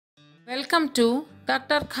Welcome to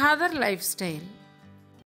Dr. Khadar Lifestyle.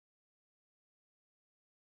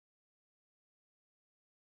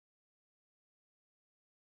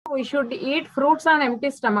 We should eat fruits on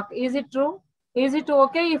empty stomach. Is it true? Is it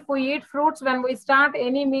okay if we eat fruits when we start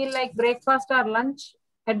any meal like breakfast or lunch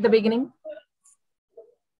at the beginning?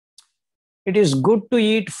 It is good to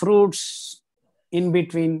eat fruits in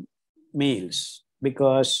between meals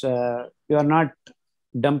because you are not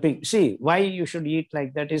dumping. See, why you should eat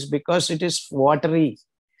like that is because it is watery.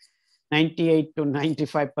 98 to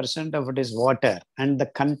 95% of it is water, and the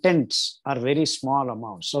contents are very small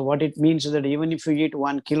amounts. So what it means is that even if you eat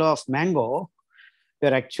 1 kilo of mango,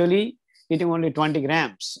 you're actually eating only 20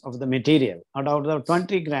 grams of the material. And out of the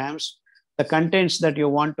 20 grams, the contents that you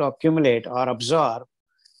want to accumulate or absorb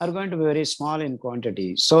are going to be very small in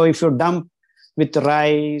quantity. So if you dump with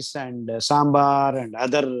rice and sambar and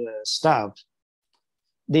other stuff,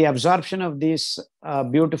 the absorption of these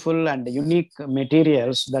beautiful and unique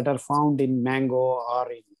materials that are found in mango or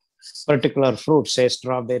in particular fruits, say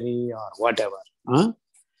strawberry or whatever,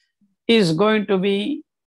 is going to be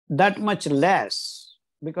that much less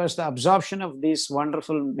because the absorption of these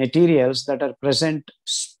wonderful materials that are present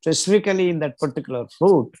specifically in that particular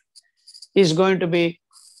fruit is going to be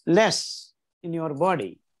less in your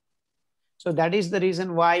body. So that is the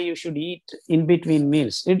reason why you should eat in between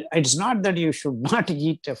meals. It's not that you should not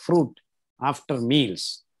eat a fruit after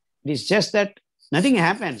meals. It is just that nothing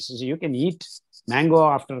happens. You can eat mango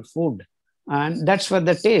after food. And that's for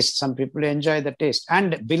the taste. Some people enjoy the taste.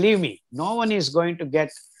 And believe me, no one is going to get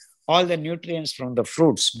all the nutrients from the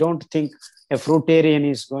fruits. Don't think a fruitarian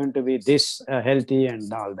is going to be this healthy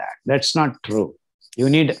and all that. That's not true. You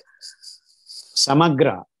need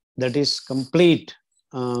samagra, that is complete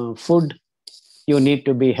food. You need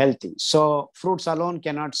to be healthy. So fruits alone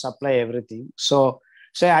cannot supply everything. So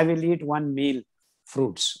say I will eat 1 meal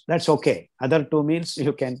fruits. That's okay. Other 2 meals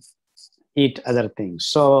you can eat other things.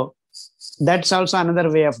 So that's also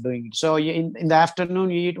another way of doing it. So in the afternoon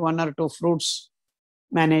you eat 1 or 2 fruits,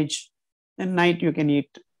 manage. And night you can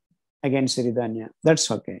eat again siridhanya. That's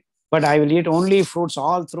okay. But I will eat only fruits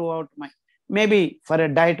all throughout maybe for a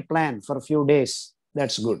diet plan for a few days.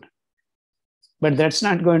 That's good. But that's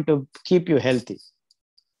not going to keep you healthy.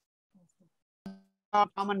 A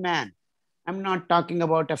common man. I'm not talking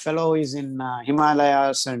about a fellow who is in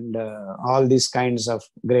Himalayas and all these kinds of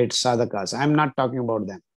great sadhakas. I'm not talking about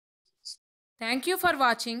them. Thank you for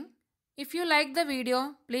watching. If you like the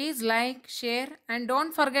video, please like, share and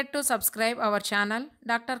don't forget to subscribe our channel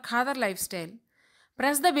Dr. Khadar Lifestyle.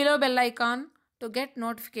 Press the below bell icon to get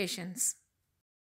notifications.